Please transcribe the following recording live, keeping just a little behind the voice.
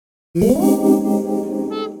Hey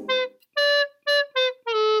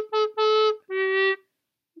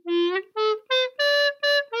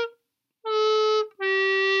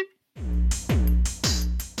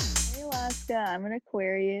Alaska, I'm an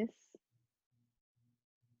Aquarius.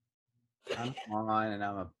 I'm on and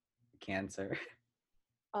I'm a Cancer.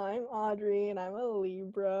 I'm Audrey and I'm a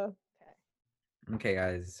Libra. Okay,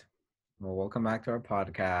 guys. Well, welcome back to our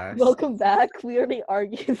podcast. Welcome back. We already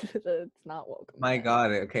argued that it's not welcome My back.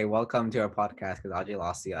 God. Okay, welcome to our podcast because Audrey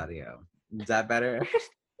lost the audio. Is that better?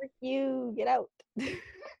 Frick you, get out.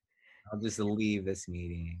 I'll just leave this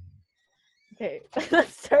meeting. Okay,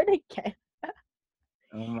 let's start again.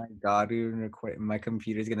 Oh my God, dude, my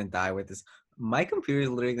computer's gonna die with this. My computer's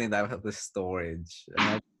literally gonna die with the storage.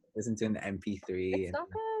 I'm like, listen to an MP3. It's not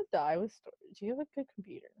gonna die with storage. You have a good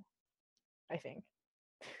computer. I think.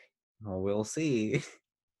 Well, we'll see.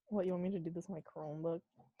 What, you want me to do this on my Chromebook?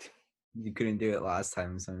 You couldn't do it last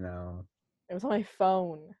time, so no. It was on my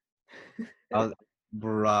phone.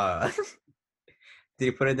 Bruh. Did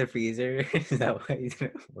you put it in the freezer? Is that why it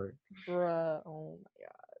didn't work? Bruh, oh my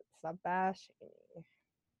god. Stop bashing me.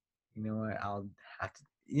 You know what? I'll have to.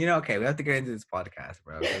 Okay, we have to get into this podcast,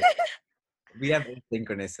 bro. We have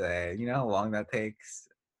asynchronous today. You know how long that takes?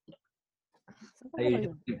 I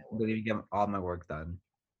usually get all my work done.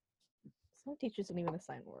 Some teachers don't even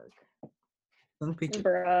assign work. Some teachers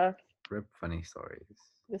Bruh. rip funny stories.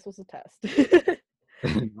 This was a test.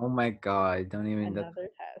 Oh my God! Don't even. Another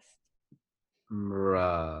test.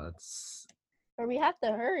 Bruh, Or we have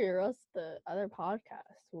to hurry, or else the other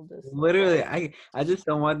podcast will just literally. I just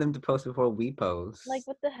don't want them to post before we post. like,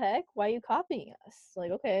 what the heck? Why are you copying us? Like,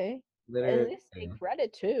 okay, Literally. at least take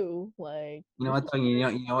credit too. Like, You know what? You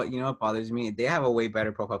know what bothers me? They have a way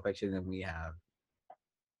better profile picture than we have.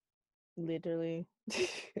 literally.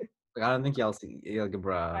 Like, I don't think y'all see. Like,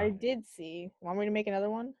 bruh. I did see. Want me to make another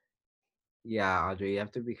one? Yeah, Audrey, you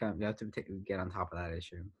have to get on top of that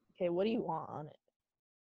issue. Okay, what do you want on it?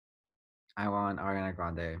 I want Ariana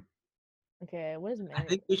Grande. Okay, what is I Mary?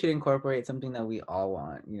 think we should incorporate something that we all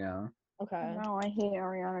want, you know? Okay. No, I hate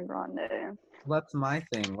Ariana Grande. That's my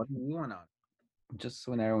thing. What do you want on? Just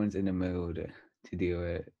when everyone's in the mood to do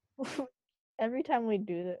it. Every time we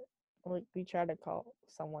do that, like, we try to call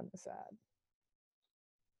someone sad.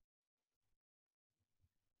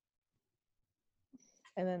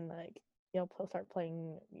 And then, like, you'll start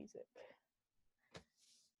playing music.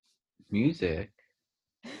 Music?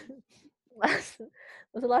 Was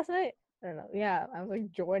it last night? I don't know. Yeah, I was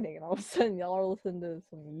like joining, and all of a sudden, y'all are listening to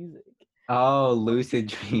some music. Oh, lucid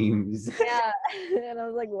dreams. Yeah, and I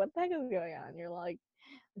was like, "What the heck is going on?" You're like,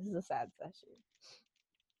 "This is a sad session."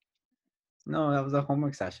 No, that was a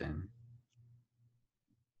homework session.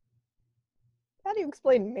 How do you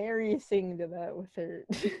explain Mary singing to that with her?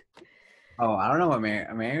 Oh, I don't know what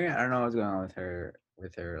Mary. I don't know what's going on with her.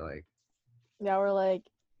 Like. Yeah, we're like,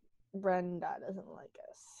 Brenda doesn't like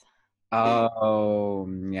us. Oh,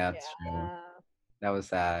 yeah, that's true. That was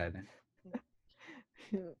sad.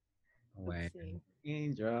 When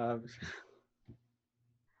raindrops.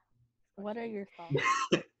 What are your thoughts?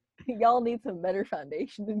 Y'all need some better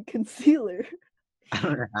foundation and concealer. I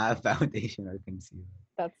don't have foundation or concealer.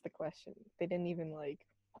 That's the question. They didn't even like.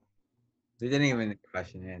 They didn't even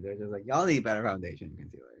question it. They're just like, y'all need better foundation and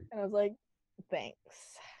concealer. And I was like,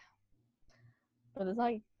 thanks. But it's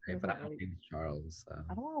like. Right, but I'm Charles. So.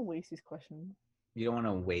 I don't want to waste these questions. You don't want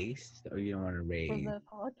to waste, or you don't want to raise? For the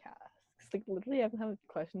podcast. It's like literally I haven't had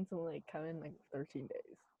questions in like coming like 13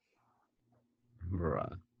 days. Bruh.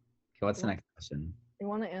 Okay, what's the next question? You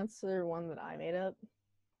want to answer one that I made up?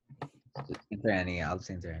 Just answer any. I'll just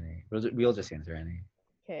answer any. We'll just answer any.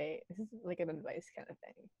 Okay, this is like an advice kind of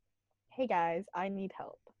thing. Hey guys, I need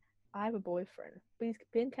help. I have a boyfriend, but he's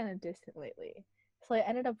been kind of distant lately. So I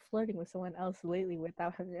ended up flirting with someone else lately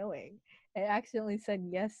without him knowing. I accidentally said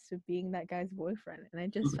yes to being that guy's boyfriend, and I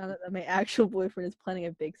just found out that my actual boyfriend is planning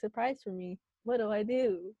a big surprise for me. What do I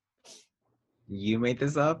do? You made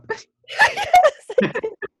this up?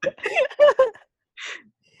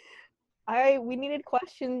 We needed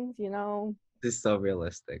questions, you know. This is so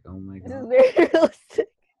realistic. Oh my god. This is very realistic.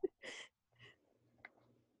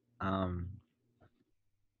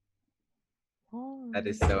 That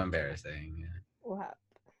is so embarrassing. What happened?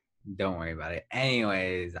 Don't worry about it.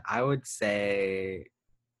 Anyways, I would say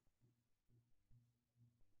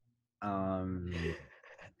bro,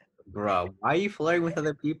 why are you flirting with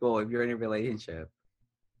other people if you're in a relationship?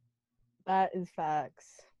 That is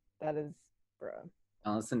facts. That is, bro.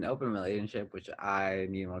 Unless an open relationship, which I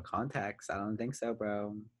need more context. I don't think so,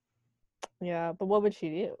 bro. Yeah, but what would she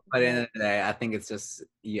do? But at the end of the day, I think it's just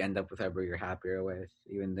you end up with whoever you're happier with,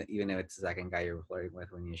 even if it's the second guy you're flirting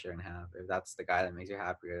with when you shouldn't have. If that's the guy that makes you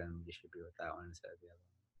happier, then you should be with that one instead of the other.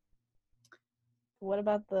 What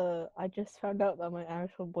about the? I just found out that my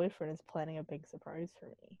actual boyfriend is planning a big surprise for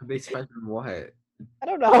me. A big surprise from what? I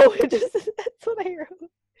don't know. It just that's what I wrote.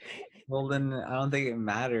 Well, then I don't think it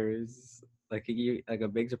matters. Like like a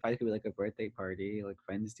big surprise could be like a birthday party. Like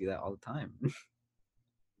friends do that all the time.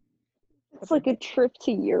 It's like a trip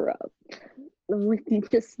to Europe with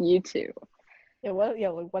just you two. Yeah. What? Yeah.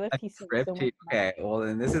 Like, what if A he sees trip someone? to okay. Well,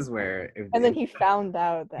 then this is where And then he found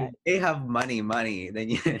out that. if they have money, then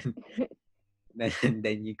you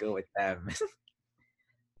then you go with them.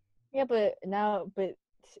 Yeah, but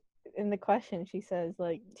in the question she says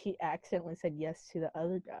like he accidentally said yes to the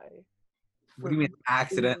other guy. What do you mean for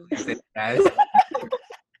accidentally reasons. say yes?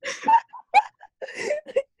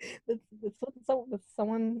 That's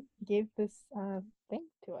someone gave this thing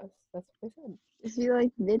to us. That's what they said. She's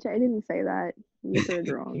like, bitch, I didn't say that. You heard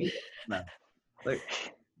wrong. No. Like,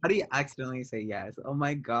 how do you accidentally say yes? Oh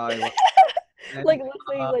my god. Like let's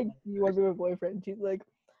say like you want to be my boyfriend. She's like,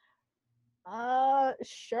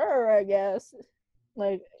 sure, I guess.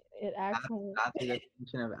 Like it accidentally. That's the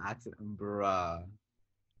definition of accident, bruh.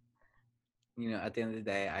 You know, at the end of the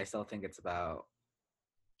day, I still think it's about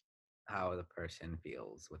how the person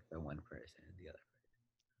feels with the one person and the other.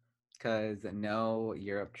 Because no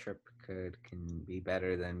Europe trip can be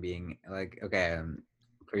better than being like okay,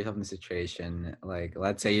 put yourself in a situation like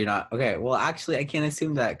let's say you're not okay. Well, actually, I can't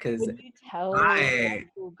assume that because Would you tell I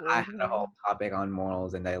your I had a boyfriend? whole topic on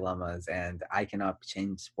morals and dilemmas, and I cannot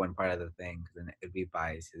change one part of the thing because then it would be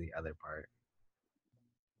biased to the other part.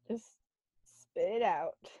 Just spit it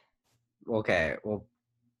out. Okay, well,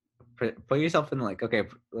 put yourself in like okay,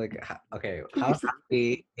 okay. How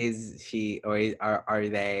happy is she or are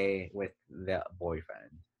they with the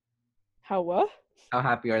boyfriend? How what? How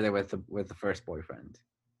happy are they with the first boyfriend?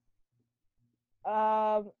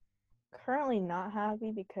 Currently not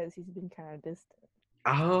happy because he's been kind of distant.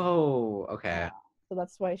 Oh, okay. Yeah. So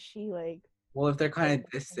that's why she like. Well, if they're kind of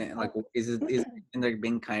distant, like is and they're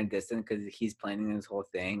being kind of distant because he's planning this whole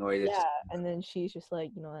thing, or is it Yeah, just and then she's just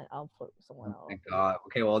like, you know what, I'll flirt with someone oh my else. god?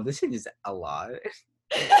 Okay, well, this is a lot.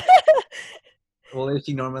 Well, is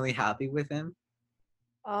she normally happy with him?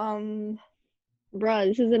 um. Bruh,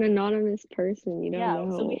 this is an anonymous person. You don't Yeah.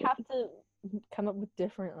 know. So we have to come up with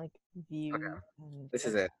different like views. Okay, And this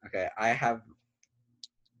is like, it. Okay, I have.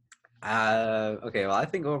 Okay, well, I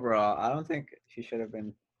think overall, I don't think she should have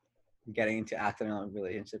been getting into accidental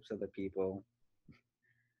relationships with other people.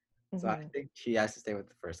 So I mhm. think she has to stay with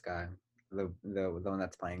the first guy, the one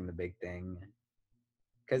that's playing the big thing.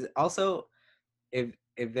 Because also, if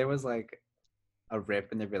there was like a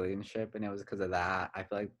rip in the relationship and it was because of that, I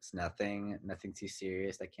feel like it's nothing too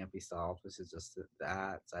serious that can't be solved. This is just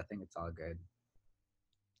that. So I think it's all good.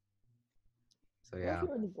 So What if yeah. you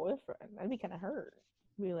were the boyfriend? I'd be kind of hurt.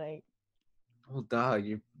 Be like, Well, duh,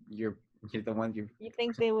 you're the one you. you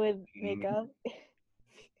think they would make up?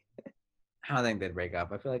 I don't think they'd break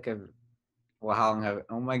up. I feel like well, how long have?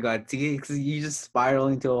 Oh my God, see, 'cause you just spiral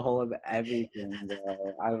into a hole of everything.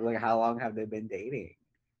 Bro. I was like, how long have they been dating?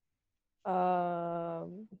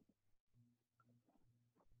 um,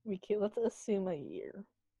 let's assume a year.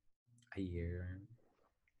 A year.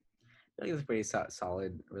 I feel like it's a pretty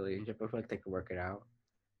solid relationship. I feel like they could work it out.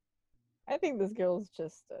 I think this girl's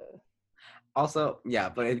just Also, yeah,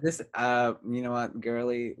 but if this, you know what,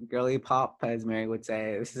 girly pop, as Mary would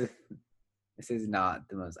say, this is not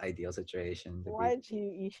the most ideal situation to be. why'd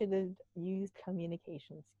you should have used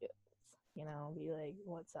communication skills, you know, be like,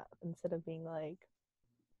 what's up, instead of being like,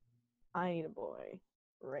 I need a boy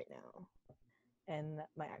right now and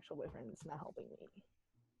my actual boyfriend is not helping me.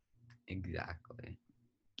 Exactly.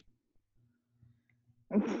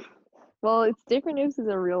 Well, it's different if it's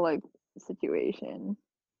a real like situation.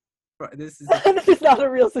 Bro, this is This is not a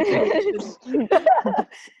real situation.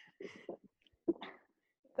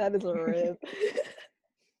 That is a rip.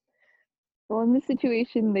 Well, in this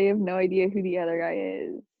situation, they have no idea who the other guy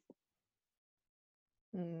is.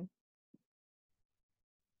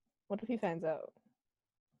 What if he finds out?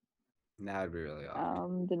 that would be really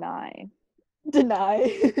awkward. Deny. Deny.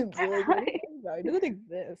 Be like, what are you talking about? It doesn't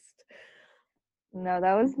exist. No,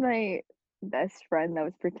 that was my best friend that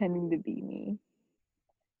was pretending to be me.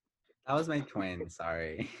 That was my twin.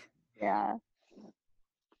 Sorry. Yeah.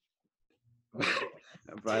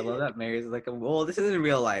 Bro, I love that Mary's like, well, this isn't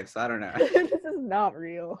real life, so I don't know. This is not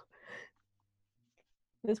real.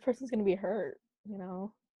 This person's gonna be hurt, you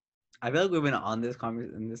know. I feel like we've been on this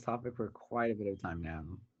in this topic for quite a bit of time now.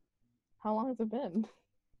 How long has it been?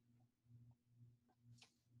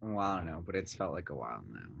 Well, I don't know, but it's felt like a while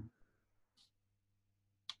now.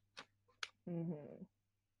 Mm-hmm.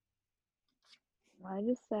 I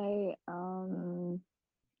just say,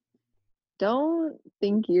 don't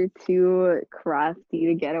think you're too crafty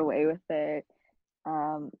to get away with it.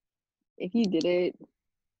 Um, if you did it,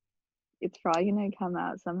 it's probably gonna come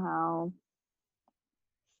out somehow.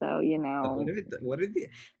 So, But what if the,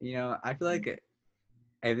 I feel like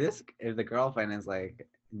if the girlfriend is like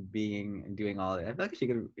doing all that, I feel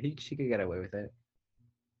like she could get away with it.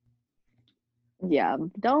 yeah,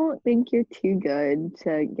 don't think you're too good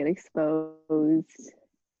to get exposed.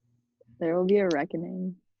 There will be a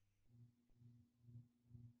reckoning.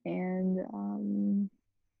 And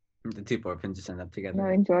The two boyfriends just end up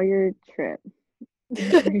together. enjoy your trip.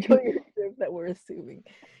 Enjoy your trip that we're assuming.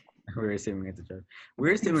 We're assuming it's a joke.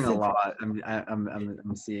 We're assuming a lot.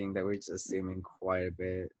 I'm seeing that we're just assuming quite a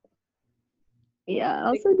bit. Yeah, it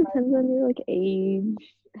also depends on your like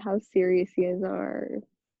age, how serious you guys are.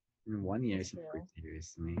 In 1 year That's seems true. pretty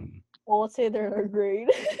serious to me. Well, let's say they're in our grade.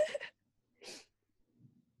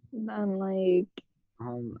 Then like I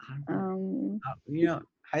don't know.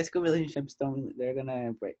 High school relationships they're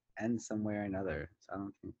gonna end somewhere or another. So I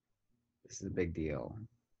don't think this is a big deal.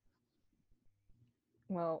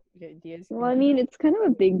 Well, okay, Diaz. well, I mean, it's kind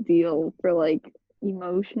of a big deal for like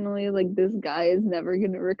emotionally, like this guy is never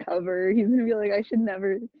gonna recover. He's gonna be like, I should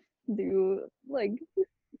never do like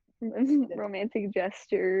romantic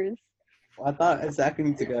gestures. Well, I thought a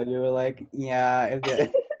second ago you were like, yeah, if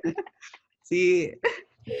the see,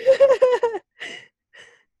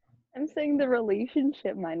 I'm saying the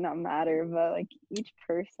relationship might not matter, but like each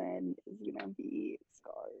person is gonna be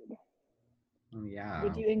scarred. yeah.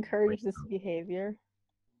 Would you encourage this behavior?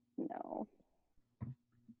 No.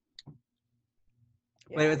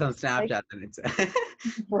 Wait, Yeah. it's on Snapchat, then it's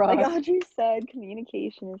Like Bruh. Audrey said,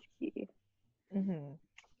 communication is key. Mm-hmm.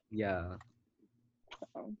 yeah.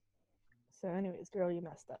 So, anyways, girl, you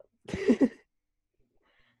messed up.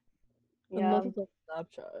 Yeah. Unless it's on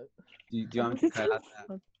Snapchat. Do you want me to cut out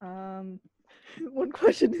that? One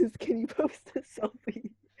question is, can you post a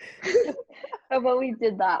selfie? Oh, but we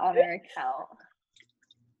did that on our account.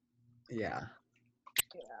 Yeah.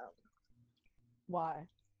 Yeah. Why?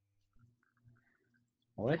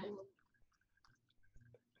 What?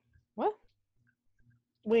 What?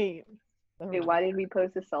 Wait. Never Wait, mind. why did we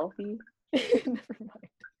post a selfie? Never mind.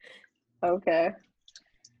 Okay.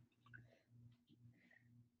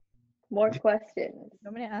 More questions.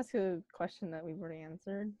 I'm gonna ask a question that we've already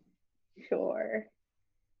answered. Sure.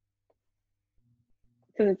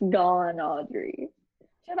 So it's gone, Audrey.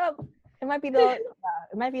 Shut up. It might be the. Yeah,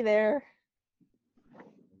 it might be there.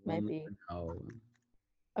 Might be. No.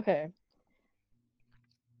 Okay.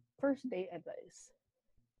 First date advice.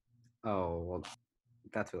 Oh well,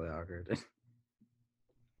 that's really awkward.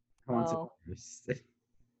 Who wants to Well, go first?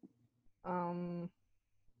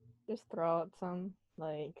 just throw out some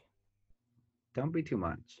like. Don't be too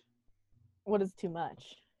much. What is too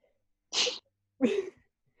much?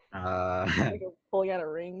 Like pulling out a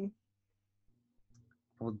ring.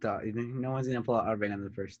 Well, no one's gonna pull out a ring on the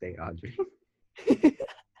first date, Audrey.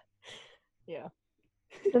 Yeah.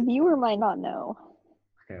 The viewer might not know.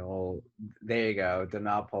 Okay, well, there you go. Do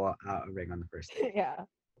not pull out a ring on the first date. Yeah.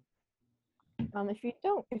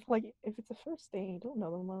 If it's a first date, you don't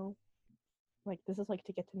know them well. Like this is like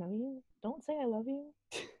to get to know you. Don't say I love you.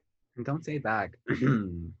 And don't say it back.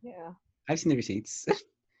 Yeah. I've seen the receipts.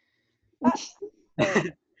 Oh,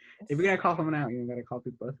 If you're gonna call someone out, you gotta call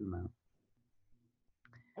both of them out.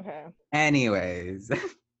 okay. Anyways. Be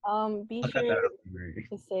I'll cut sure that out for you.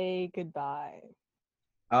 to say goodbye.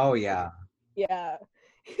 Oh yeah. Yeah.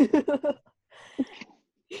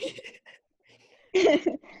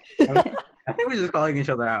 I think we're just calling each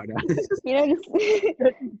other out now. Just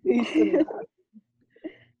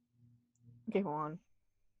Okay, hold on.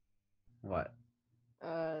 What?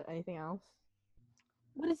 Anything else?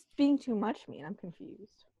 What does being too much mean? I'm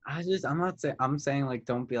confused. I'm not saying, I'm saying like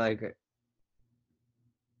don't be like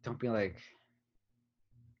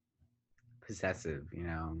possessive,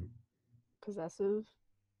 Possessive?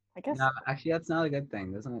 I guess. No, actually that's not a good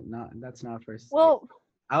thing. That's not first date. Well,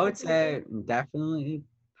 I would say definitely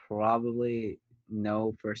probably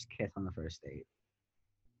no first kiss on the first date.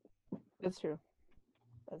 that's true.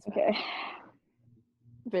 That's fair. okay.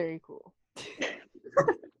 Very cool.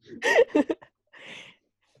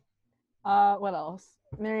 What else?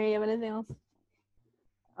 Mary, you have anything else?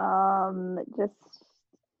 Just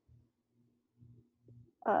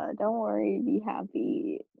don't worry, be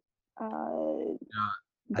happy. I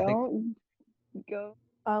think- Don't go.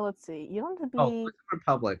 Let's see. You don't have to be Oh,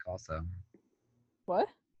 Republic also. what?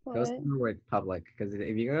 Go What? somewhere where it's public, because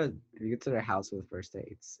if you go to their house for the first date,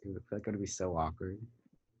 it's like gonna be so awkward.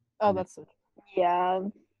 Oh, Yeah. that's so Yeah.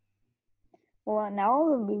 Well, now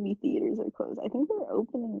all the movie theaters are closed. I think they're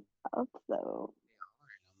opening up though.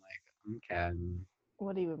 I'm like, okay.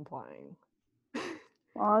 What are you implying?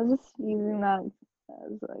 Well, I was just using that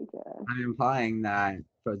as like a. I'm implying that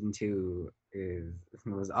Frozen 2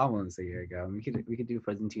 was almost a year ago. And we could do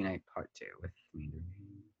Frozen 2 Night Part 2 with me. and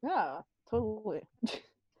Doreen. Yeah, totally.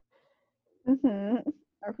 Mhm.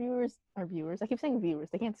 Our viewers. I keep saying viewers.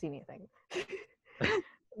 They can't see anything.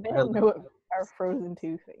 They Our don't know what our Frozen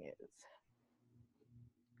 2 thing is.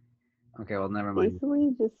 Okay, well, never mind. Basically,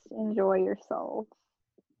 just enjoy yourself.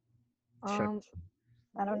 Sure.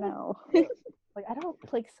 I don't know. Like I don't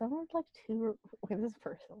like some are like too. Okay, this is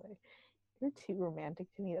personally. You're too romantic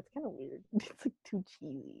to me. That's kind of weird. It's like too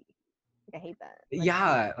cheesy. Like, I hate that. Like,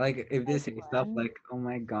 Yeah, like if my they say stuff friend- like, "Oh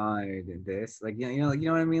my God, this," like you know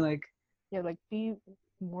what I mean, like. yeah, like be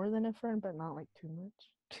more than a friend, but not like too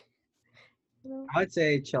much. You know? I would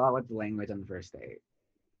say chill out with the language on the first date.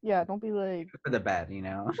 Yeah, don't be like For the bed, you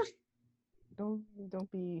know?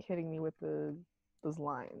 don't be hitting me with those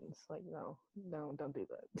lines. Like no, don't do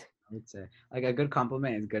that. I would say like a good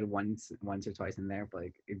compliment is good once or twice in there, but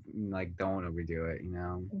like don't overdo it, you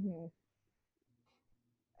know? Mm-hmm.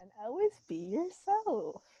 And always be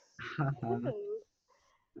yourself. Ew.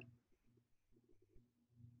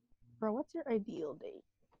 Bro, what's your ideal date?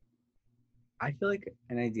 I feel like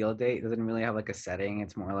an ideal date doesn't really have like a setting.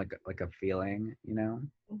 It's more like a feeling, you know?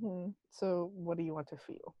 Mm-hmm. So what do you want to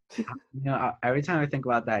feel? You know, every time I think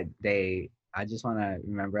about that date, I just want to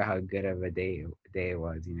remember how good of a day it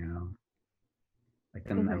was, you know? Like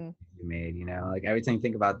the memories you made, you know? Like every time you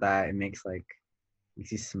think about that, it makes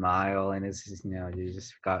you smile, and it's just, you know, you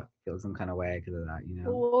just feel some kind of way because of that, you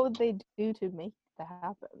know? Well, what would they do to make that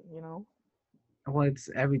happen? You know, Well, it's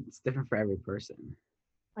different for every person.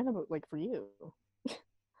 I know, but like for you,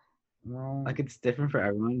 Well, like it's different for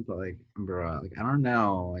everyone, but like, bro, like I don't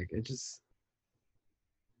know, like it just,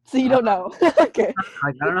 so you I don't know. Okay,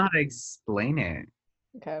 like I don't know how to explain it.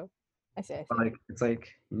 okay, I see. But like it's like,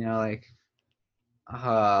 you know, like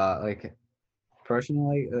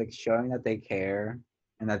personally, like showing that they care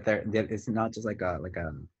and that it's not just like a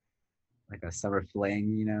summer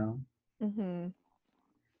fling, you know. Mm-hmm.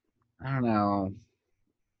 I don't know,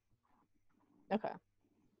 Okay,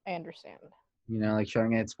 I understand. you know, like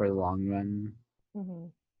showing it's for the long run. Mm-hmm.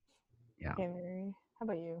 Yeah. Okay, Mary, how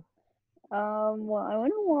about you? Well, I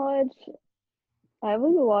want to watch. I have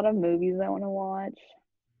like a lot of movies I want to watch.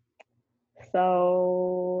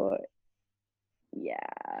 So, yeah.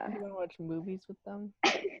 You want to watch movies with them?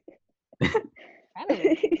 Kind of.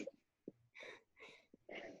 Is.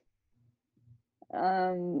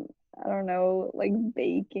 I don't know, like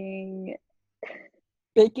baking.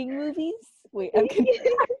 Baking movies? Wait, I'm confused.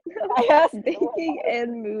 I asked. Baking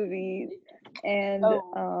and movies, and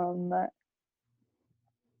Oh.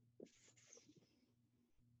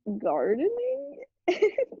 gardening,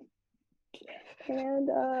 and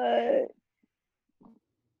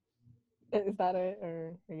Is that it,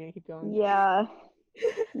 or are you gonna keep going? yeah,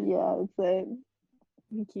 yeah, that's it.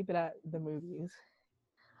 You keep it at the movies.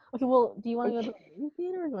 Okay, well, do you want to go to the movie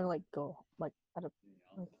theater, or do you want to like go like at a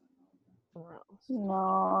like somewhere else?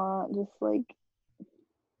 No, just like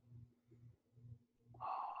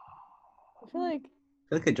I feel like I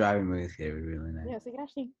feel like a driving movie theater would be really nice. yeah, so you can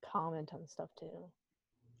actually comment on stuff too.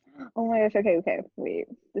 oh my gosh, okay, wait,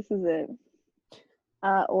 this is it.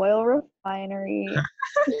 Oil refinery,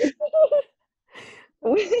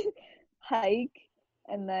 hike,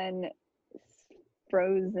 and then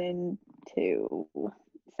Frozen 2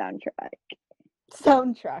 soundtrack.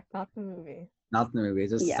 Soundtrack, not the movie. Not the movie,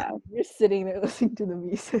 it's just Yeah, You're sitting there listening to the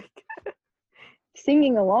music.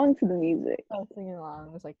 singing along to the music, Oh, singing along.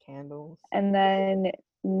 There's like candles. and then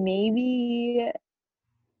maybe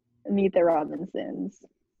Meet the Robinsons.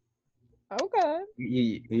 Okay.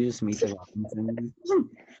 you just meet the Robinsons.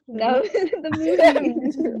 No, the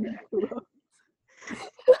movie.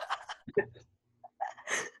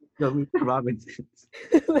 Go meet the Robinsons.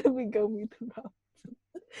 Let me go meet the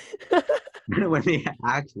Robinsons. When we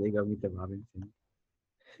actually go meet the Robinsons.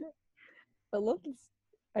 I love this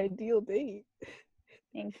ideal date.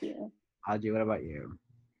 Thank you. Audrey, what about you?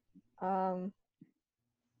 I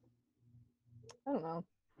don't know.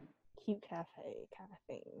 Cute cafe kind of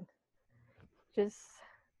thing. Just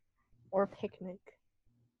or picnic.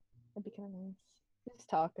 That'd be kind of nice. Just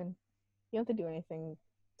talking. You don't have to do anything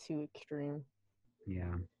too extreme.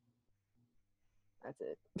 Yeah. That's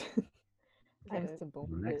it. Kind of simple.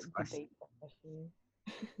 Next The question. date question.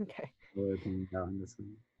 Okay. What can you go on this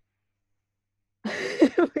one?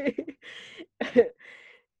 Wait.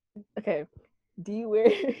 Okay. Do you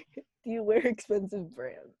wear expensive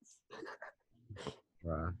brands?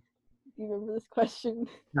 Bruh. Do you remember this question?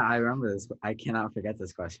 No, I remember this. I cannot forget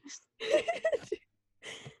this question.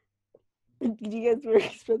 Do you guys wear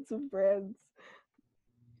expensive brands?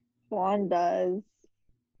 Juan does.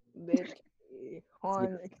 Literally.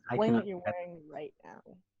 Han, I explain cannot what you're forget. wearing right now.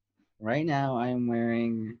 Right now, I'm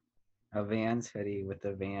wearing a Vans hoodie with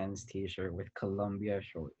a Vans t-shirt with Columbia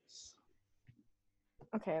shorts.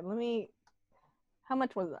 Okay, how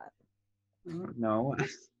much was that? No, Can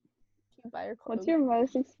you buy your clothes? What's your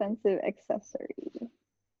most expensive accessory?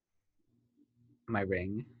 my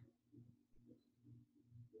ring.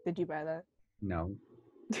 Did you buy that? No.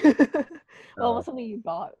 Well, what's something you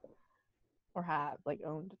bought or have, like,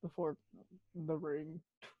 owned before the ring?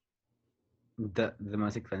 The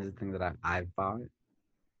most expensive thing that I've bought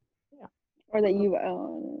Or that you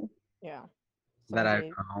own? Yeah. that I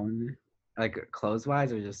Somebody, own, like clothes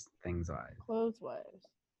wise or just things wise. clothes-wise.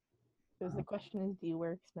 Because the question is, do you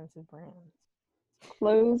wear expensive brands?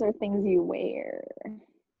 Clothes or things you wear?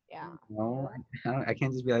 Yeah. No, I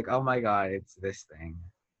can't just be like, oh my god, it's this thing.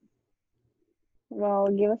 Well,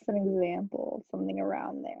 give us an example. Something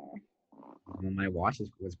around there. Well, my watch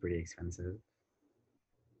was pretty expensive.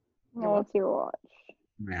 Your Well, what? what's your watch?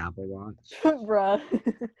 My Apple Watch. Bruh.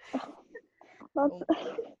 That's Oh,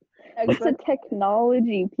 it's a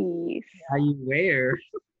technology piece. How you wear?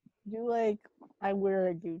 You like, I wear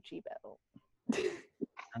a Gucci belt.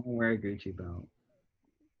 I don't wear a Gucci belt.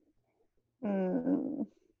 Mm.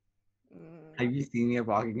 Have you seen me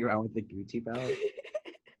walking around with a Gucci belt?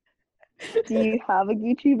 Do you have a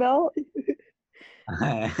Gucci belt?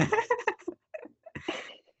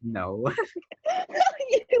 No.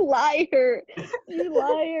 You liar! You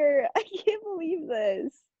liar! I can't believe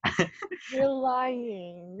this. You're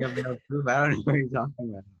lying. You have no proof. I don't know what you're talking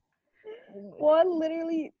about. Juan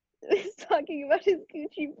literally is talking about his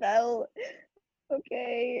Gucci belt.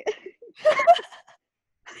 Okay.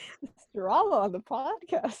 It's drama on the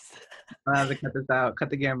podcast. I'm gonna have to cut this out. Cut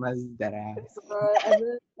the camera's dead ass. And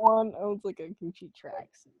then one owns like a Gucci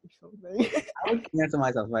tracksuit or something. I would cancel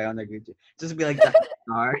myself if I owned a Gucci. Just be like, that's a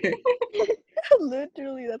star.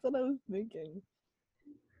 Literally, that's what I was thinking.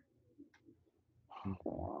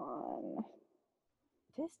 Juan.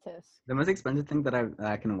 Tis. The most expensive thing that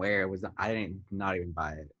I can wear was I didn't not even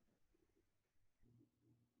buy it.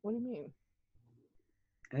 What do you mean?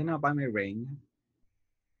 I did not buy my ring,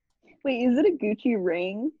 Wait, is it a Gucci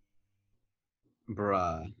ring?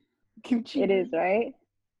 bruh. Gucci. It is, right?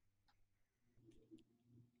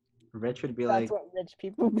 Rich would be That's like, what rich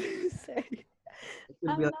people say. would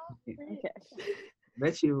I'm be like not rich.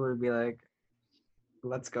 Rich would be like,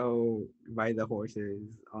 let's go ride the horses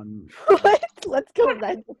on. What? Let's go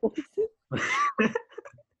ride the horses.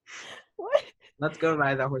 What? Let's go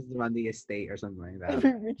ride the horses around the estate or something like that.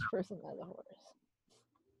 Every rich person has a horse.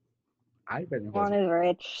 I've been a Juan horse. is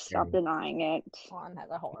rich. Stop denying it. Juan has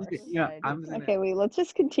a horse. Yeah, I I'm do. gonna- Okay, wait, let's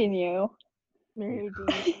just continue. Mary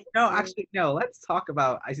Jane. No, actually, no. Let's talk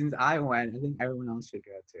about. Since I went, I think everyone else should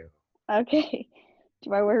go too. Okay.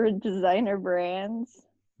 Do I wear designer brands?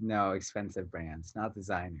 No, expensive brands, not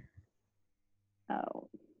designer. Oh.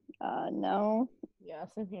 No. Yeah,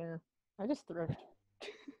 same here. I just thrift.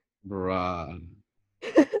 Bruh.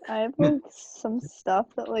 I have like some stuff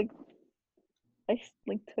that like I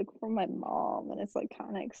like took from my mom and it's like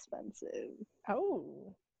kind of expensive.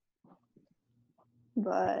 Oh.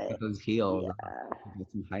 But Get those heels. yeah. Get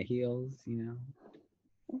some high heels, you know.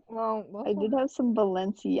 Well, I did have some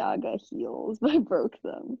Balenciaga heels, but I broke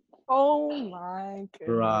them. Oh my goodness.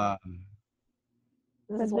 Bruh.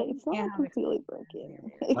 This But is what it's not can't like have completely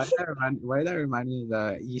broken. Why did that remind me of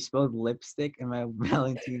the you spilled lipstick in my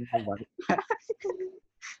Valentino body?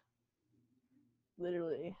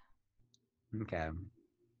 Literally. Okay.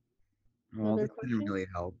 Well, Another this didn't question? really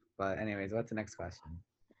help. But anyways, what's the next question?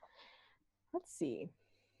 Let's see.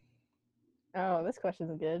 Oh, this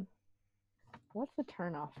question's good. What's the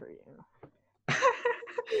turn off for you?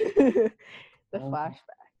 The Oh.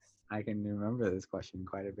 flashbacks. I can remember this question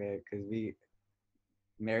quite a bit because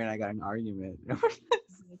Mary and I got an argument. Literally.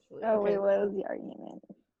 Oh Okay. wait, what was the argument?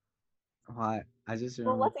 What? I just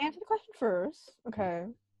Well, remember. let's answer the question first. Okay.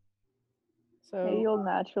 So Maybe you'll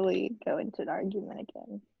naturally go into an argument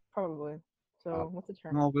again. probably. So what's the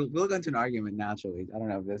turn? Well, we'll go into an argument naturally. I don't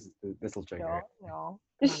know if this will trigger. Y'all.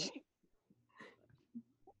 I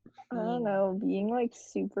don't know, being like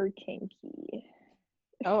super kinky.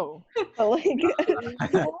 Oh. But like,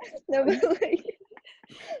 no, but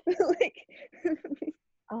like,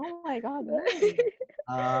 Oh my god. No. It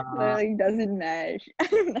like doesn't mesh. I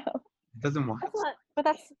don't know. doesn't want.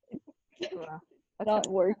 But that's not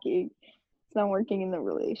working. It's not working in the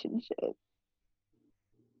relationship.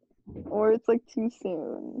 Or it's like too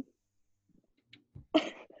soon.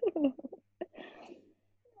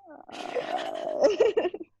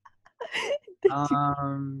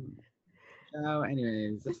 So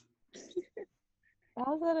anyways,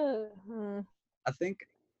 How's that a? I think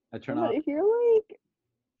I turn But off. if you're like,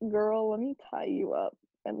 girl, let me tie you up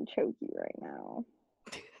and choke you right now.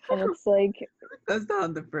 And it's like, That's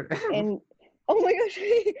not the first. and oh my gosh,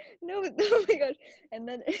 no, oh my gosh. And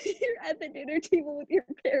then you're at the dinner table with your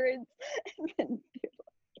parents, and then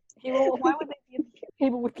Why would they be at the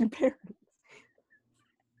table with your parents?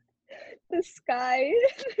 the sky,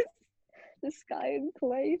 the sky and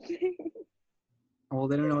clay thing. Well,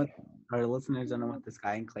 they don't know what our listeners don't know what the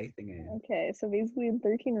sky and clay thing is. Okay, so basically in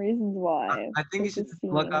 13 Reasons Why. I think you there's should this just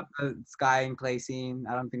look scene- up the sky and clay scene.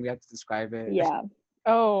 I don't think we have to describe it. Yeah,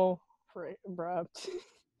 Oh, bruh.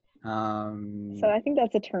 so I think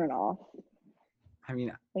that's a turn off. I mean,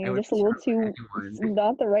 Like, it you're would just a little be too, for it's anyone.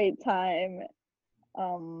 not the right time,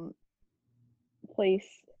 place,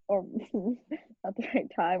 or not the right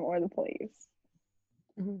time or the place.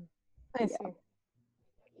 I see.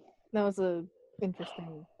 That was a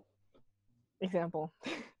interesting example.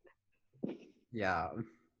 Yeah.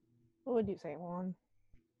 What would you say, Juan?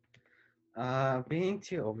 Being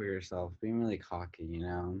too over yourself, being really cocky, you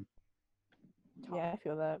know. Yeah, I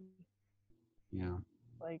feel that. Yeah.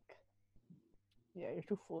 Like, yeah, you're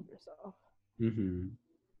too full of yourself. Mm-hmm.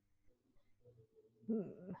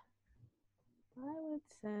 I would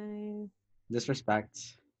say, Disrespect.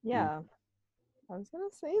 yeah. I was gonna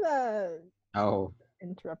say that. Oh.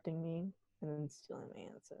 Interrupting me and then stealing my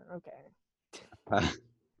answer. Okay.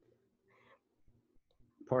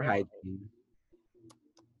 Poor hygiene.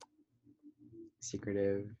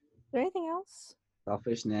 Secretive. Is there anything else?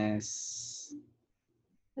 Selfishness.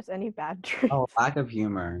 Just any bad traits? Oh, lack of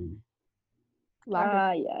humor. Yes.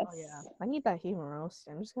 Oh yeah. I need that humor roast.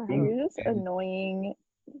 I'm just gonna have. You're just annoying.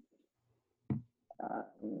 I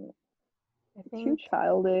Too think.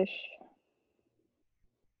 childish.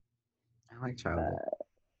 I like childhood.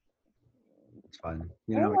 It's fun.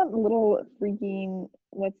 You I know. want little freaking,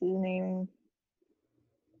 what's his name?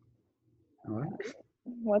 What?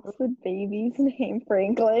 What's the baby's name?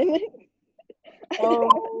 Franklin. I Oh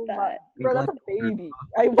want my, that. bro, that's a baby.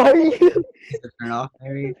 Why are you? It's a turn off,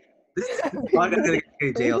 Mary. This podcast is gonna get you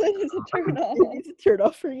in jail. Franklin is a turn on. It's a turn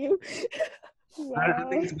off for you. I don't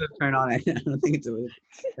think it's gonna turn on. I don't think it's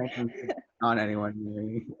gonna turn on anyone,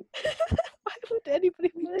 Mary. Why would anybody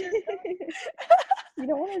be turned You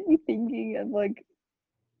don't want to be thinking of like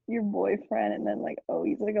your boyfriend and then like, oh,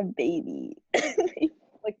 he's like a baby.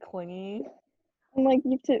 like clingy? And like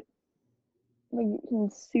you have to, like,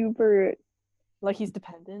 he's super, Like he's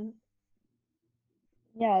dependent?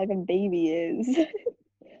 yeah, like a baby is.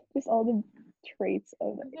 Just all the traits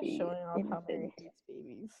of I'm just a showing off how Mary infant. hates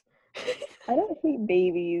babies. I don't hate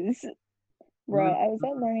babies. Bro, I was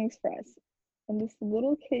at Learning Express and this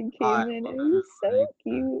little kid came in and he was so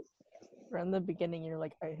cute. Around the beginning, you're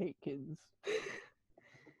like, I hate kids.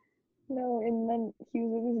 No, and then he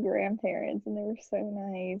was with his grandparents and they were so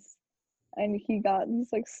nice. And he got these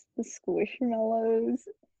like the squishmallows.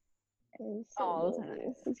 It was so Oh, those are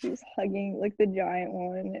adorable. 'Cause he was hugging like the giant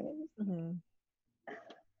one and it was, Mm-hmm.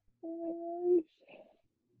 oh my gosh.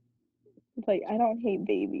 It's like, I don't hate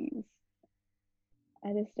babies.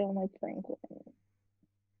 I just don't like Franklin.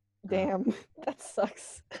 Damn, that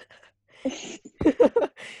sucks.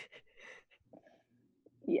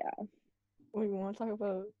 Yeah. We want to talk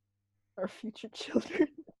about our future children.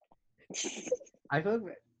 I feel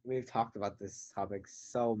like we've talked about this topic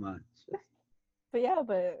so much. But yeah,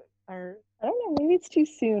 but our I don't know, maybe it's too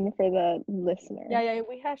soon for the listener. yeah,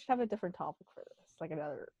 we should have a different topic for this, like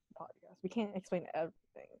another podcast. We can't explain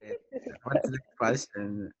everything. What's the next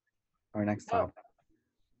question or next Oh.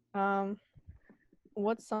 topic?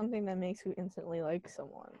 What's something that makes you instantly like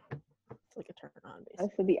someone? It's like a turn on, basically.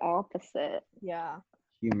 Also the opposite. Yeah,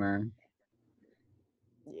 Humor,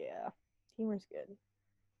 yeah. Humor's good.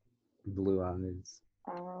 blue eyes.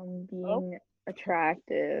 Being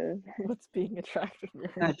attractive. What's being attractive?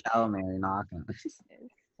 Not shallow, Mary. Not gonna.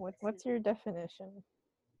 What's your definition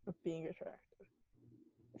of being attractive?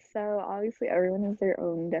 So obviously everyone has their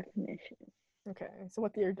own definition. Okay, so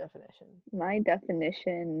what's your definition? My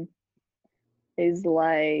definition is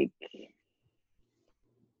like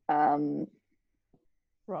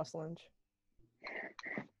Ross Lynch.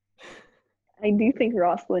 I do think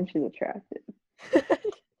Ross Lynch is attractive.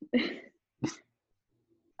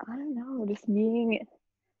 I don't know, just being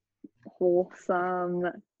wholesome,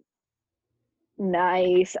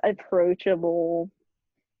 nice, approachable,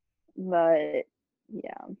 But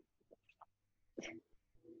yeah,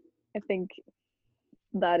 I think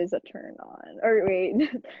that is a turn on. Or wait,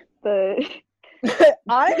 the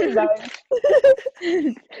I'm nice.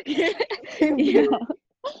 yeah,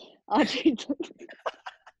 Audrey.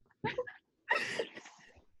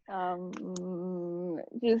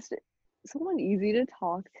 Just someone easy to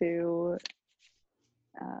talk to.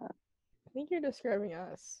 I think you're describing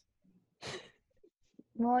us.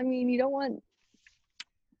 Well, I mean, you don't want.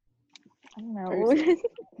 I don't know. Person.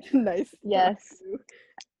 Nice. Yes.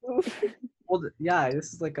 Well, yeah,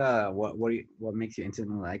 this is like what makes you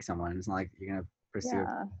instantly like someone. It's not like you're gonna pursue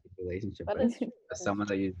Yeah. a relationship That with is true. someone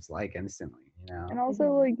that you just like instantly, you know. And also,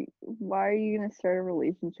 Mhm. like, why are you gonna start a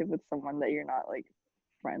relationship with someone that you're not like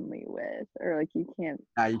friendly with, or like you can't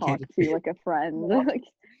You talk can't to like a friend? Yeah. Like,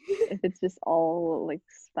 if it's just all like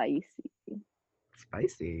spicy,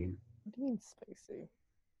 spicy. What do you mean spicy?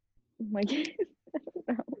 like,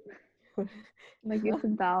 I don't know. Like, it's a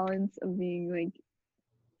balance of being like.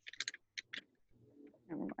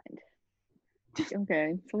 Never mind.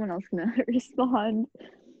 Okay, someone else gonna respond.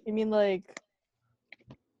 You mean like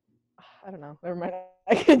I don't know. Never mind.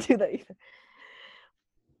 I can't do that either.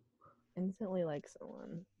 Instantly like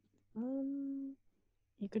someone.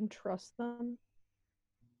 You can trust them.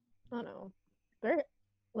 I don't know. They're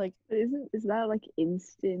like But is that like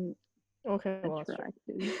instant okay. Well, that's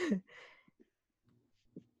attractive? true.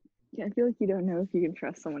 Yeah, I feel like you don't know if you can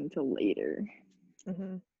trust someone until later.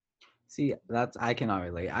 hmm See, I cannot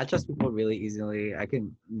relate. I trust people really easily. I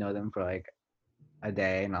can know them for like a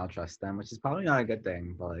day and I'll trust them, which is probably not a good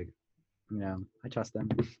thing, but like, you know, I trust them.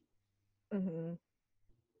 hmm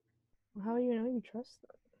Well, how do you know you trust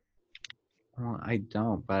Well, I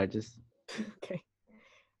don't, but I just, them? Okay.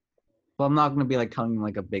 well, I'm not gonna be like telling them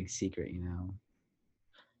like a big secret, you know.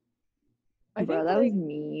 I Bro, think that was like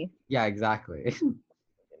me. Yeah, exactly.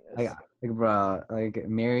 goodness. Like, bro, like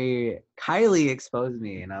Kylie exposed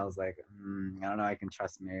me, and I was like, I don't know, I can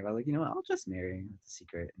trust Mary, but like, you know what? I'll trust Mary. It's a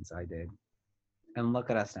secret, and so I did. And look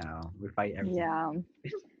at us now. We fight every Yeah.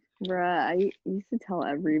 Bruh, I used to tell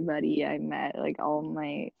everybody I met, like all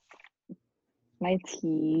my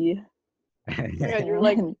tea. Oh my time. God, you're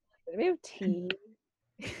like And we have tea.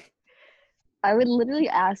 I would literally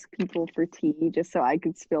ask people for tea just so I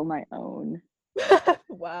could spill my own.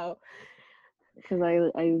 Wow. Because I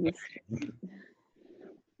just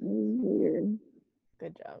it was weird.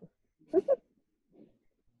 Good job.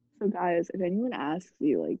 So guys, if anyone asks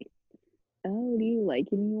you like, oh, do you like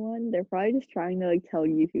anyone? They're probably just trying to like tell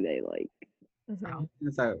you who they like. hmm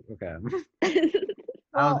So okay.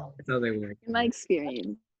 Well, That's how they work. In my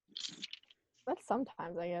experience. that's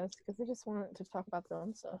sometimes I guess because they just want to talk about their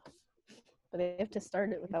own stuff, but they have to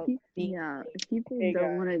start it without being. Yeah, if people Hey, don't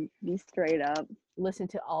guys. want to be straight up. Listen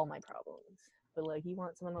to all my problems, but like you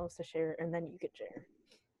want someone else to share, and then you could share.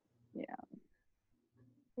 Yeah.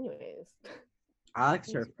 Anyways, I like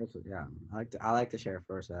to share first. Yeah, I like to share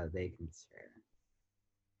first so that they can share.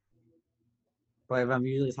 But if I'm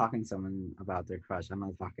usually talking to someone about their crush, I'm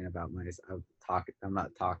not talking about my talk.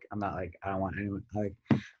 I'm not like I don't want anyone. Like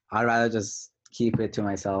I'd rather just keep it to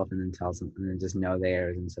myself and then tell some and then just know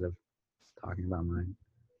theirs instead of talking about mine.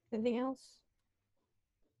 anything else?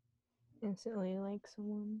 Instantly like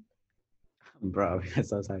someone. Bro, because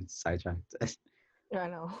so sidetracked. Yeah, I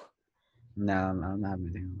know. No, I don't have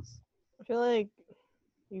anything else. I feel like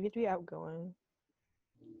you get to be outgoing,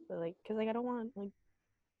 but like, cause like I don't want like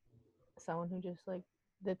someone who just like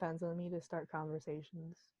depends on me to start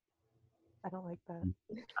conversations. I don't like that.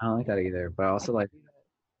 I don't like that either. But I I also can't like, do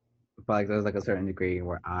that. but like there's like a certain degree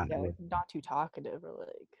where Yeah, like not too talkative or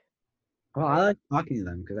like. well, I like talking to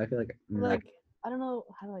them because I feel like Like I don't know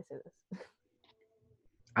how do I say this.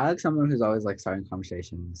 I like someone who's always like starting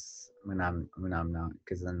conversations when I'm not,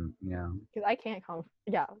 because then you know. Because I can't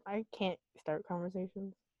I can't start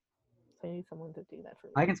conversations. So I need someone to do that for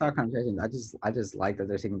I me. can start conversations. I just like that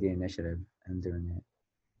they're taking the initiative and doing it.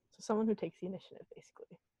 So someone who takes the initiative,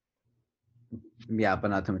 basically. Yeah, but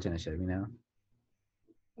not too much initiative, you know.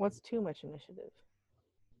 What's too much initiative?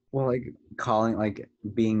 Well, like calling, like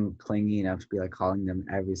being clingy enough to be like calling them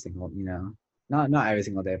every single, you know, not every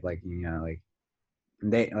single day, but like you know, like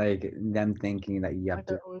they like them thinking that you have Like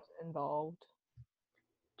to they're always involved.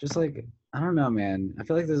 just like I don't know, man. I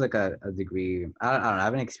feel like there's like a degree. I don't know. I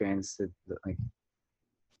haven't experienced it like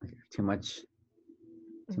too much,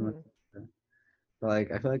 too much. Mhm. But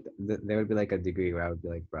like I feel like there would be like a degree where I would be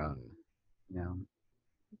like, bro, you know,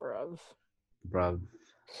 Bruv. bro.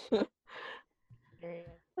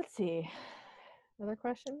 Let's see. Another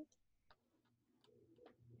question?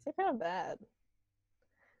 These are kind of bad.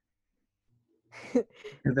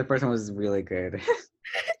 The first one was really good.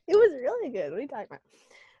 It was really good. What are you talking about?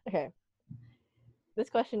 Okay. This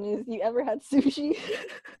question is: you ever had sushi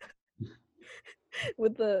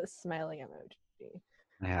with the smiling emoji?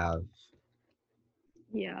 I have.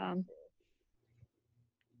 Yeah.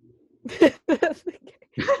 That's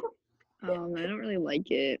okay. I don't really like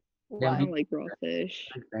it. I Yeah, Why? don't like raw fish.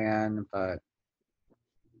 big fan, but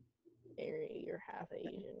Mary, you're half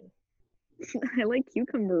Asian. I like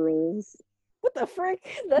cucumber rolls. What the frick?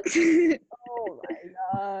 That's I oh my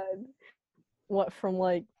god. What from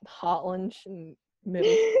like hot lunch and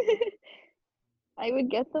middle would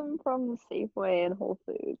get them from Safeway and Whole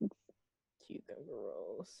Foods. cucumber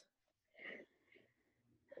rolls?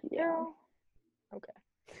 Yeah. Okay.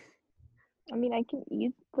 I mean, I can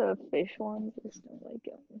eat the fish ones, I just don't like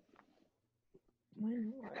them. Why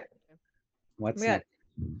not? what's Yeah. next?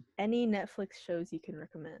 Any Netflix shows you can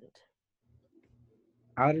recommend?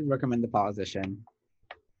 I would recommend The Politician.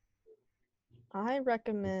 I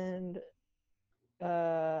recommend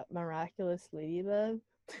Miraculous Ladybug.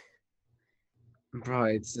 Bro,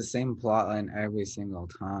 it's the same plot line every single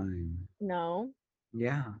time. No,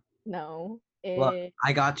 Yeah. no. Look,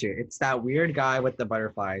 I got you. It's that weird guy with the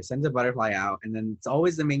butterfly. Sends a butterfly out, and then it's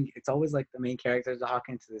always like the main characters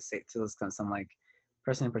talking to some like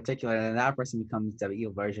person in particular, and then that person becomes the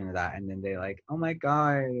evil version of that, and then they like, oh my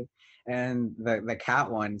god. And the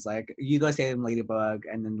cat one's like, you go save him, Ladybug,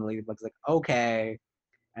 and then the Ladybug's like, okay.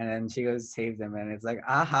 And then she goes save them, and it's like,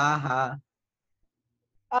 ah ha ha.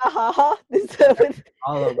 Aha!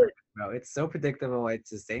 All over, bro. It's so predictable.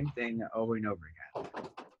 It's the same thing over and over again.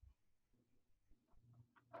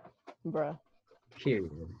 Bruh. Period.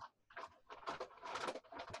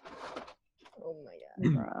 Oh my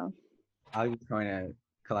god. Bruh. I was just going to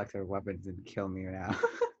collect her weapons and kill me now.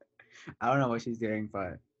 I don't know what she's doing,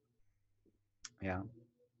 but yeah.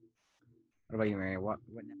 What about you, Mary? What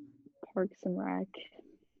Parks and Rec.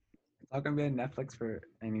 it's not gonna be on Netflix for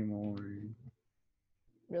anymore.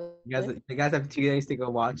 Really? You guys have 2 days to go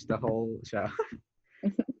watch the whole show.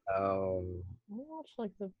 Oh, I watched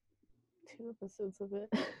like the 2 episodes of it.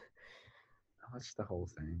 watch the whole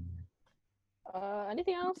thing.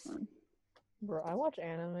 Anything else? Bro, I watch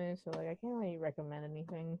anime, so like I can't really recommend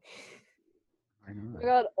anything. I know. Oh my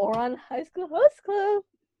god, Oran High School Host Club.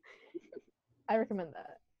 I recommend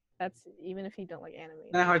that. That's even if you don't like anime.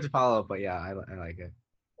 Not hard to follow, but yeah, I like it.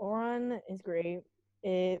 Oran is great.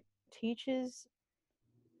 It teaches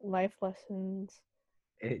life lessons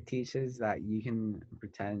It teaches that you can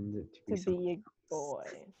pretend to be to someone be a else. boy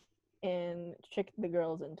and trick the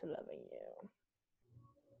girls into loving you.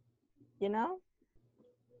 You know?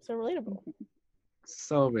 So relatable.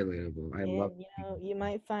 So relatable. I And love. you know, you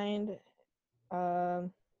might find a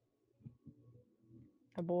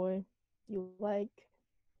boy you like.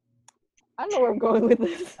 I don't know where I'm going with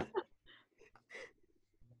this.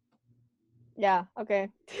 Yeah, okay.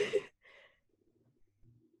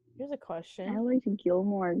 Here's a I question. liked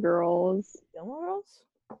Gilmore Girls. Gilmore Girls?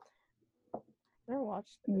 Never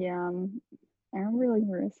watched it. Yeah. I remember like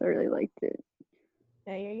Marissa really liked it.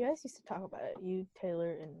 Yeah, you guys used to talk about it. You,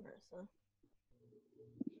 Taylor, and Marissa.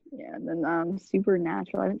 Yeah, and then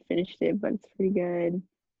Supernatural. I haven't finished it, but it's pretty good.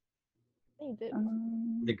 Yeah, you did.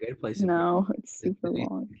 The Good Place. is No, it's good. super The new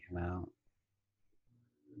long. season came out.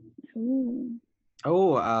 Ooh.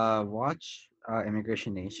 Oh, watch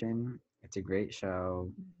Immigration Nation. It's a great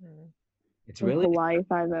show. Mhm. It's Like really Hawaii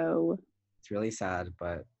Five-0. it's really sad,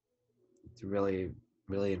 but it's really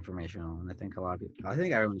really informational, and I think a lot of people. I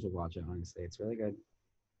think everyone should watch it. Honestly, it's really good.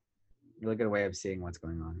 Really good way of seeing what's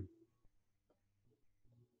going on.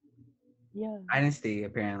 Yeah. Dynasty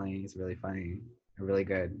apparently is really funny, and really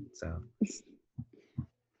good. So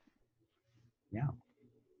yeah,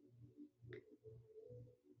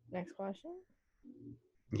 Next question.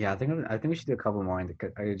 yeah. I think we should do a couple more,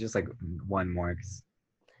 just like one more because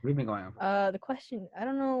we've been going on. The question, I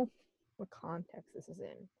don't know what context this is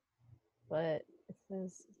in, but it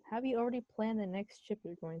says, have you already planned the next trip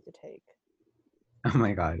you're going to take? Oh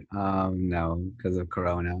my god. No, because of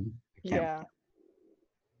Corona. I can't. Yeah.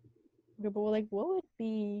 Okay, but like, what would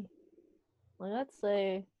be, like, let's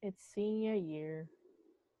say it's senior year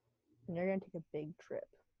and you're gonna take a big trip.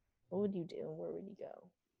 What would you do and where would you go?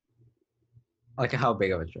 Like how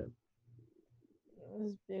big of a trip?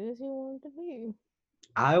 As big as you want it to be.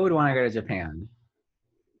 I would want to go to Japan.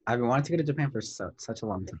 I've been wanting to go to Japan for such a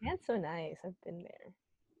long time. Japan's so nice. I've been there.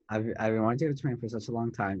 I've been wanting to go to Japan for such a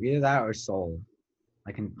long time. Either that or Seoul.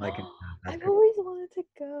 I've always wanted to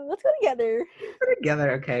go. Let's go together. We're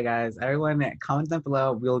together, okay, guys. Everyone, comment down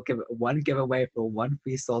below. We'll give one giveaway for one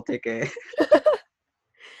free Seoul ticket.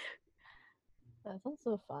 That sounds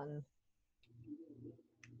so fun.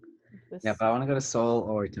 This. Yeah, but I want to go to Seoul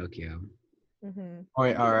or Tokyo Mm-hmm.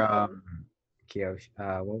 or Kyoto.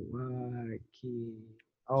 Oh,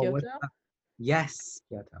 what? Kyoto. Yes,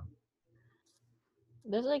 Kyoto.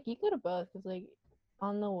 There's like you go to both because like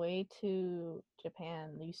on the way to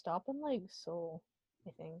Japan, you stop in like Seoul,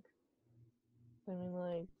 I think. I mean,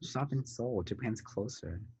 like Stop in Seoul. Japan's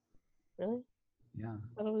closer. really? Yeah.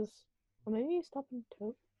 But it was. Or maybe you stop in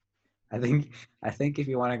Tokyo. I think if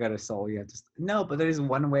you want to go to Seoul, you have to. No, but there's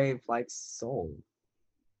one-way flights to Seoul.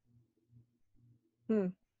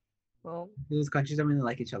 Well, Those countries don't really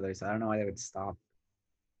like each other, so I don't know why they would stop.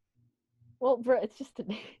 bro, it's just a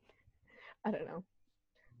date. I don't know.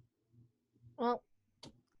 Well,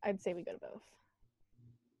 I'd say we go to both.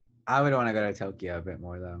 I would want to go to Tokyo a bit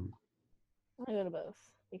more though, I go to both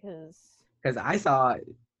because because I saw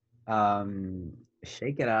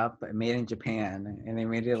Shake It Up made in Japan, and they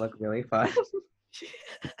made it look really fun.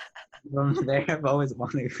 From there, I've always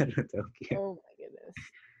wanted to go to Tokyo. oh my goodness.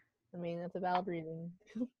 I mean, that's a valid reason.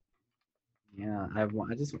 Yeah, I want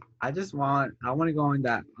to go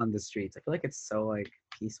on the streets. I feel like it's so like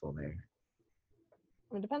peaceful there.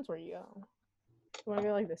 I mean, it depends where you go. You want to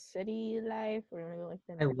go like the city life, or you want to go like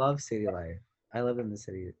the? I love city life. I live in the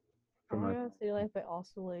city. I want to go city life, but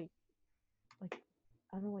also like I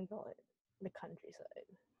don't know what you call it, the countryside.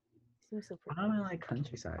 Seems so I pretty, don't really like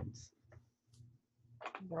countrysides.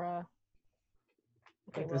 bruh.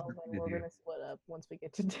 Okay, Like, there's well then nothing to we're do. gonna split up once we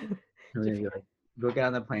get to We're gonna be Japan. like, go get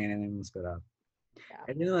on the plane and then we'll split up. Yeah,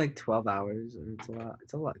 I do like 12 hours, or it's a lot.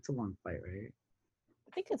 It's a lot. It's a long flight, right?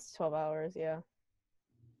 I think it's 12 hours. Yeah.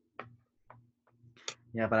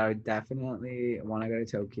 Yeah, but I would definitely want to go to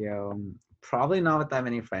Tokyo. Probably not with that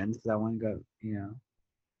many friends because I want to go.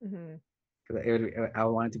 Mm-hmm. Because I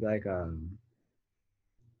want it to be like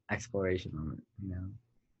exploration moment.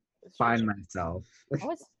 Find myself.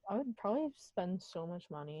 I would probably spend so much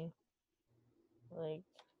money. Like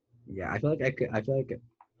Yeah, I feel like I could. I feel like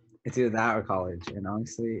it's either that or college. And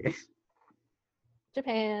honestly,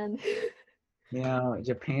 Japan.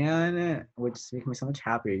 Japan would just make me so much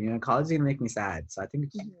happier. College is gonna make me sad. So I think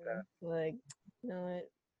it's Like, you know what?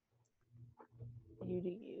 You do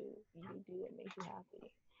you. You do what makes you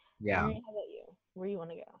happy. yeah. Mary, how about you? Where you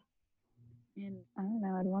want to go? And I don't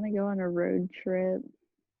know, I'd want to go on a road trip,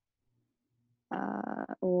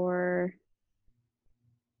 or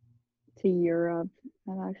to Europe.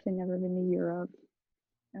 I've actually never been to Europe.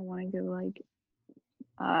 I want to go like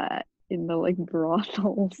in the like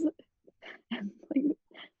brothels and like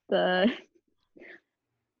the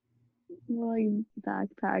like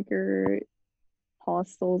backpacker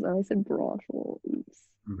hostels. Oh, I said brothel. Oops.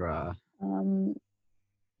 Bruh.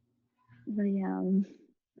 But yeah,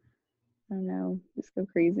 I don't know, just go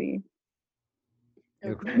crazy,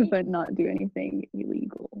 Okay. but not do anything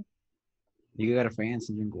illegal. You could go to France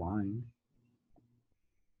and drink wine.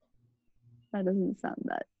 That doesn't sound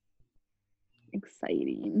that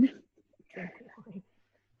exciting. Drink wine.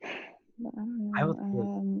 But I don't I would.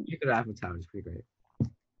 know. You could go to Eiffel Tower. It's pretty great.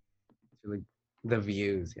 It's really the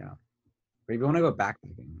views, yeah. But if you want to go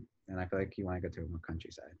backpacking, then I feel like you want to go to a more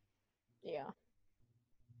countryside. Yeah.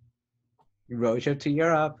 Road trip to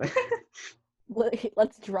Europe.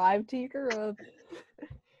 Let's drive to Europe.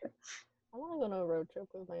 I want to go on a road trip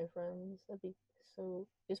with my friends. That'd be so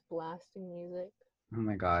just blasting music, Oh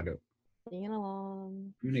my god. singing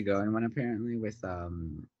along. I'm gonna go on one apparently with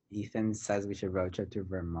Ethan says we should road trip to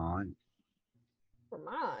Vermont.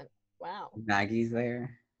 Vermont. Wow. Maggie's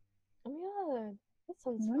there. Oh my god. That I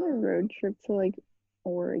sounds want a fun. road trip to like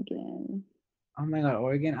Oregon. Oh my god,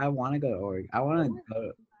 Oregon. I wanna go to Oregon. I wanna Oh my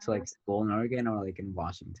go to like school in Oregon or like in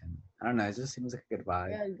Washington. I don't know, it just seems like a good vibe.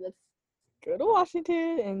 Yeah, let's go to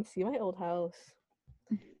Washington and see my old house.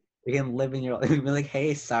 You can live in your be like,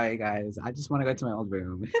 hey, sorry guys, I just wanna go to my old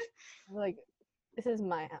room. Like, this is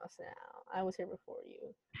my house now. I was here before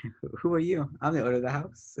you. Who are you? I'm the owner of the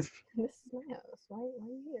house. This is my house. Why are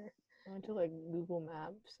you here? I went to like Google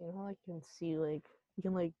Maps. You know how like you can see like you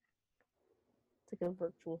can like it's like a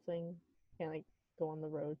virtual thing. You can like go on the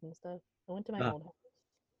roads and stuff. I went to my old house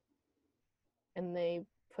and they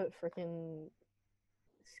put freaking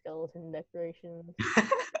skeleton decorations.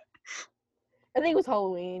 I think it was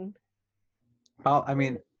Halloween, Well, I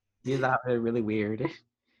mean, these are really weird.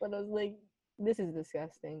 but I was like, this is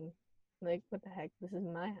disgusting. Like, what the heck? This is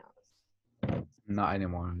my house. Not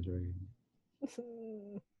anymore, Jordan.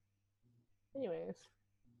 Anyways,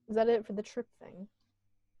 is that it for the trip thing?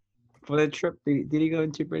 For the trip, did he go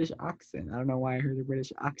into British accent? I don't know why I heard a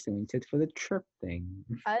British accent when he said for the trip thing.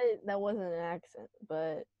 That wasn't an accent,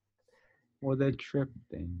 but For the trip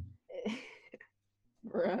thing.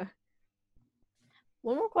 bruh.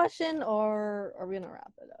 One more question, or are we gonna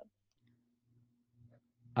wrap it up?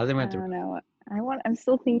 I think we I have to. don't know. I'm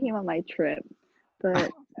still thinking about my trip,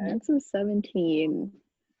 but once I'm 17,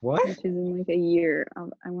 What? which is in like a year,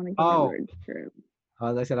 I want to go on a Oh, road trip.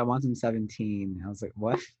 as I said, I want some 17. I was like,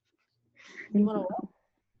 what? You want to what?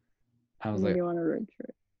 I I was want like, to go on a road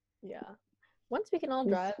trip. Yeah. Once we can all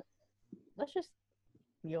Just- drive, let's just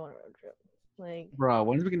go on a road trip. Like, bro,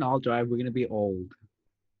 once we can all drive, we're gonna be old.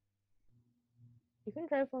 you can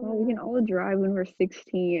drive Well, we can on. all drive when we're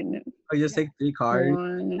 16. Oh, you just take 3 cars.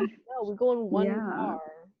 One. No, we go in one Yeah. car,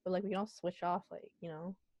 but like we can all switch off, like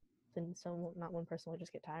then not one person will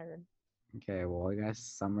just get tired. Okay, well, I guess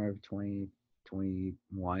summer of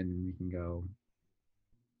 2021 we can go.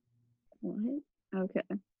 What? Okay.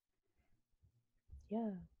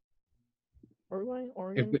 Yeah. We're going If,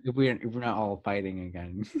 Oregon. if we're not all fighting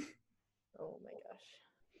again. Oh my gosh.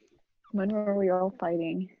 When were we all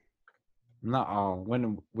fighting? Not all.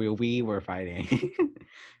 When we were fighting.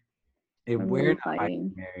 If When were we're we not fighting,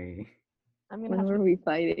 fighting? Mary. I'm gonna When have were to we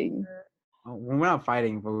fighting? Oh, when we're not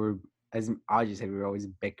fighting, but we're, as Audrey said, we were always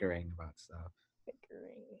bickering about stuff.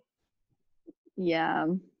 bickering. Yeah.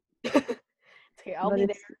 It's okay, I'll But be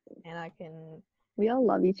there it's and I can. we all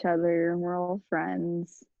love each other. We're all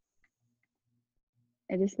friends.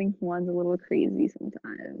 I just think one's a little crazy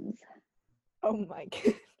sometimes. Oh my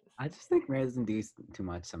god. I just think Mary doesn't do too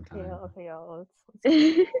much Okay, sometimes. okay, y'all.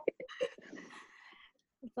 Let's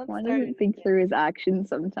not One start. doesn't think through his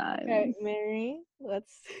actions Okay, sometimes. Mary.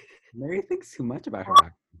 Let's Mary thinks too much about her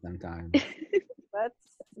actions sometimes, let's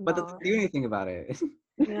but doesn't not. do anything about it.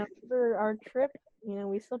 For our trip,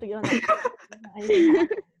 we still have to go on that trip. Anything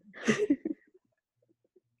happen.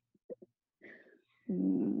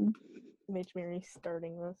 Mm, Mitch Mary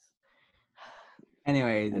starting this.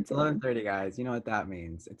 Anyways, it's Okay. 11:30, guys. You know what that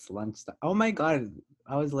means? It's lunchtime. Oh my god,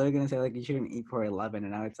 I was literally gonna say like you shouldn't eat for 11,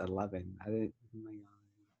 and now it's 11. I didn't. Oh my god.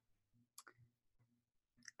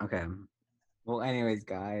 Okay. Well, anyways,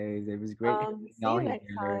 guys, it was great having See y'all you next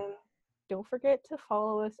here. time. Don't forget to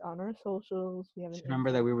follow us on our socials. We have an Just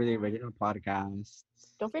remember that we were the Instagram. original podcast.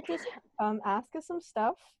 Don't forget to just ask us some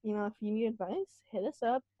stuff. If you need advice, hit us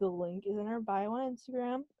up. The link is in our bio on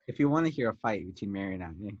Instagram. If you want to hear a fight between Mary and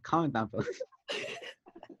I, comment down below.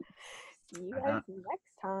 See you guys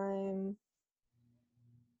next time.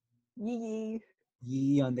 Yee.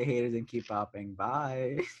 Yee on the haters and keep popping.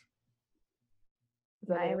 Bye. Is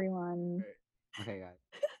that Bye, it? everyone. Okay,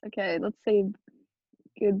 guys. Okay, let's say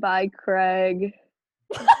goodbye, Craig.